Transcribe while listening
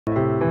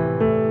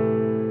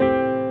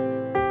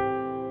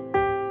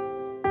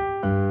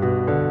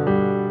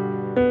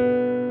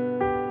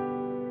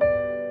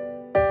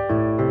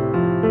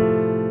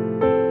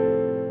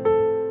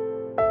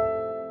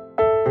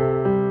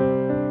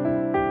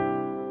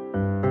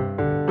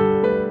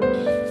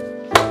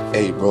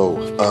Hey, bro.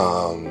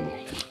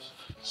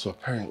 So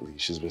apparently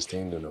she's been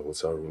staying in a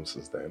hotel room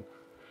since then,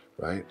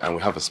 right? And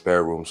we have a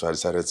spare room, so I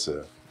decided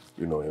to,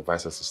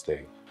 invite her to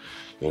stay.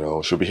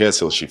 She'll be here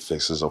till she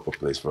fixes up a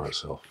place for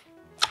herself.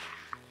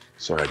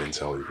 Sorry I didn't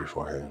tell you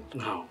beforehand.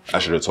 No. I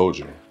should have told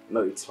you. No,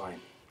 it's fine.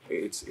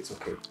 It's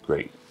okay.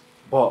 Great.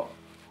 But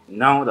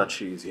now that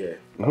she's here,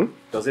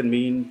 does it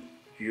mean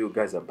you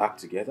guys are back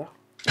together?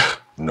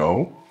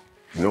 No.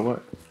 You know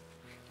what?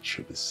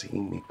 She'll be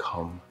seeing me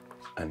come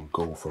and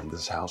go from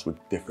this house with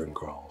different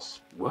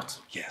girls. What?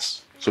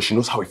 Yes. So she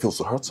knows how it feels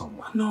to hurt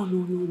someone. No.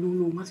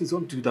 Martin,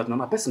 don't do that. No,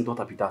 my person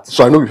daughter be that.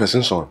 So I know the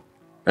person's son.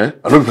 I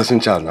know the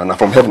person's child. And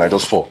from heaven I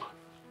just fall.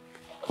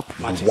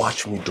 Martin,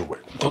 watch me do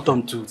it.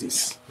 Don't do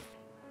this.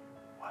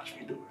 Watch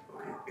me do it.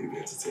 Okay? It'll be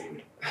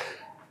entertaining.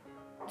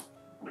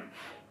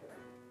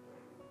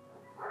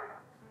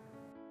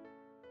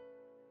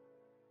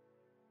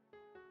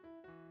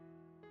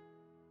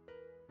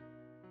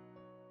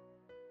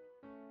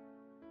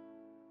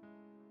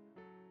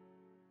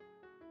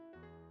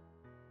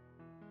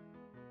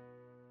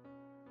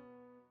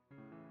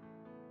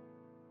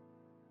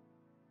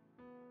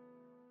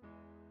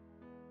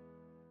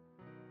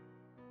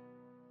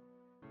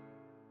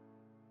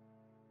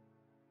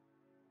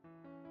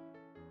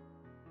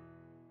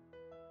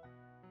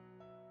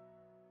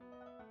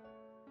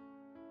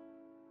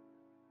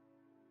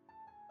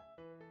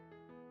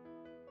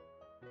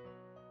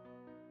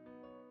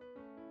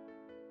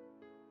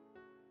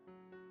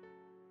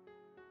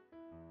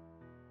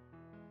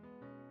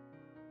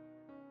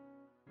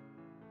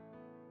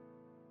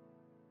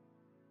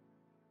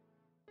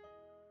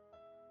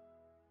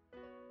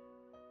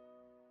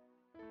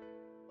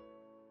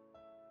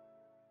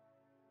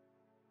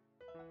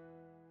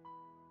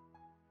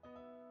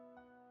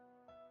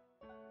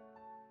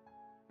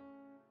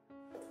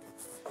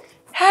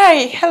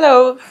 Hi,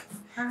 hello.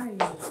 Hi.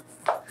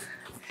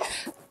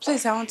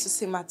 Please, I want to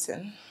see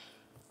Martin.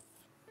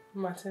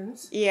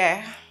 Martins?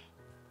 Yeah.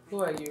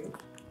 Who are you?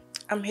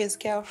 I'm his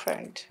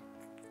girlfriend.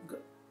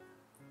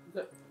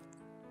 Good.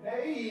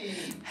 Hey!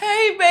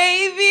 Hey,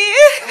 baby!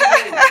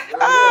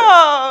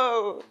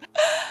 Oh!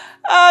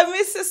 I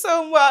miss you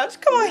so much.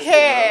 Come on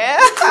here.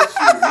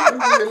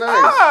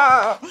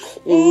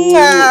 Really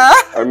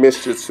nice. I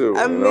missed you too.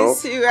 I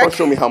miss you. Don't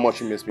show me how much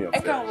you miss me up I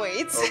there. can't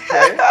wait.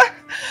 Okay.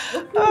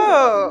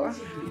 Oh.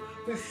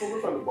 Please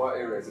focus on the bar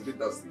area. It's a bit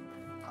dusty.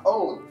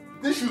 Oh,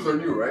 these shoes are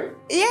new, right?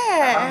 I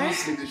Yeah. haven't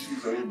seen these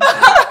shoes on you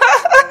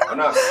before. I've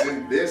not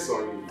seen this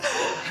on you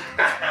before.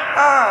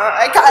 Oh,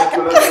 I can't.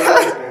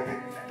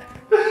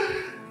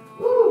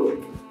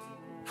 Woo.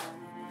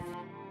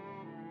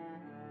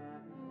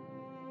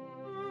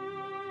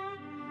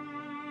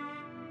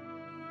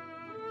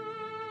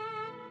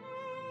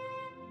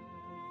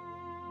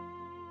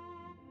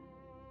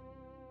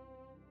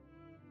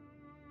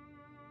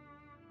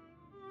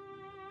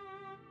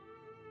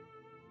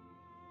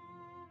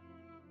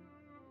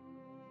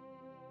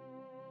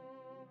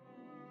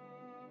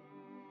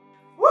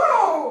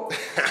 Whoa!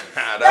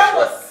 That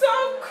was so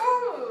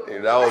cool.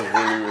 Yeah, that was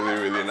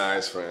really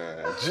nice,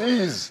 man.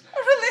 Jeez. I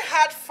really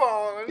had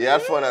fun. You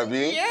had fun,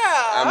 Abby? Yeah.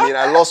 I mean,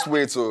 I lost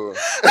weight, so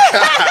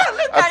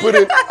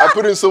I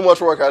put in so much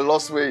work. I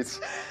lost weight.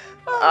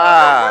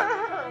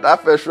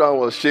 That first round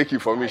was shaky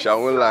for me. I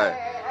won't lie.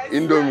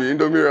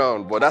 Indomie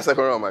round, but that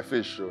second round, my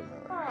face showed.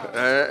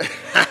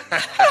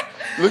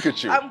 Look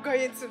at you. I'm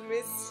going to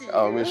miss you.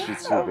 I'll miss you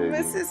too, baby.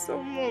 I'll miss you so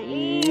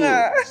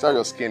much. So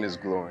your skin is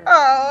glowing.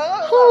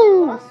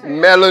 Oh.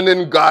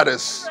 Melanin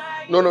goddess.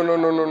 No.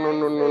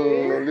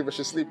 Leave her.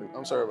 She's sleeping.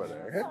 I'm sorry about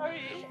that. Okay? Sorry.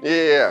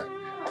 Yeah.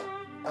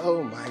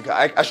 Oh my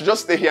God. I should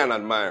just stay here and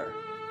admire.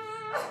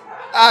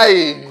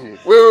 Aye.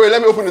 Wait.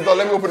 Let me open the door.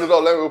 Let me open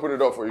the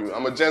door for you.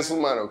 I'm a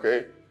gentleman,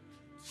 okay?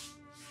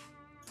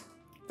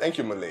 Thank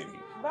you, my lady.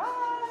 Bye.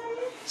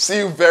 See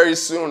you very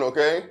soon,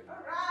 okay?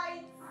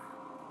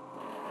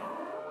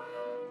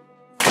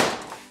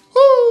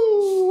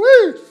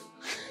 Woo-wee.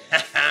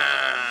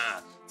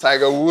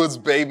 Tiger Woods,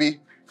 baby.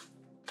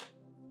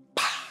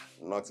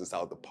 Knocks us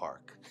out the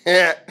park.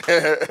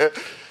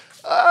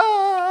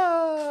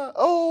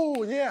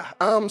 Oh, yeah.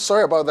 I'm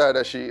sorry about that.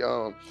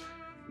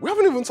 We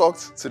haven't even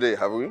talked today,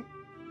 have we?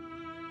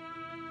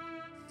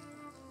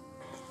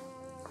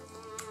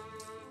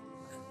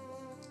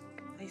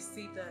 I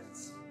see that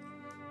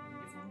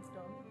you've moved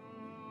on.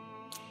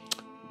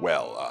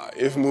 Well,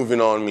 if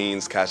moving on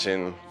means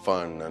catching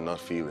fun and not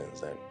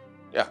feelings, then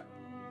yeah,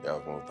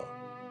 I've moved on.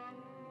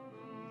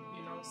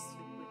 You don't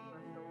sleep with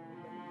random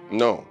women?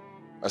 No,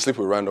 I sleep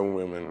with random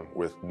women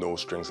with no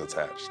strings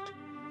attached.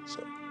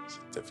 So it's a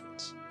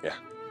difference. Yeah.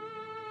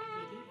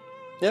 Really?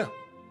 Yeah.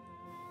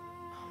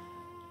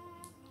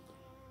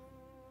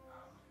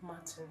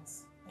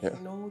 Martins, Yeah. I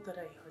know that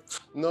I hurt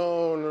you.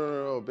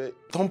 No, babe.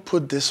 Don't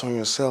put this on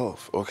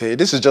yourself, okay?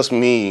 This is just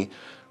me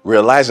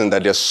realizing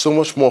that there's so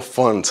much more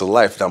fun to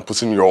life than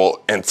putting your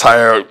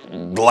entire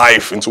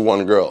life into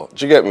one girl.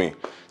 Do you get me?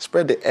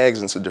 Spread the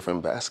eggs into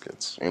different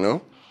baskets, you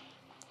know?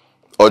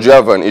 Or do you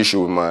have an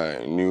issue with my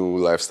new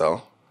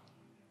lifestyle?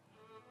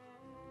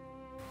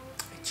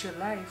 It's your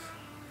life.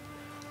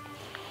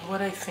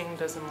 What I think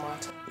doesn't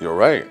matter. You're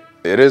right.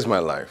 It is my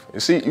life. You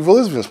see, you've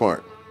always been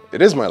smart.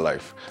 It is my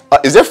life.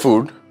 Is there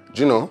food?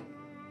 Do you know?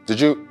 Did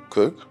you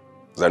cook?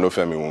 Because I know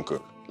Femi won't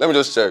cook. Let me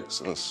just check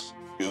since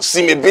you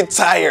seem a bit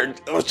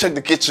tired. I'll check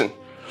the kitchen.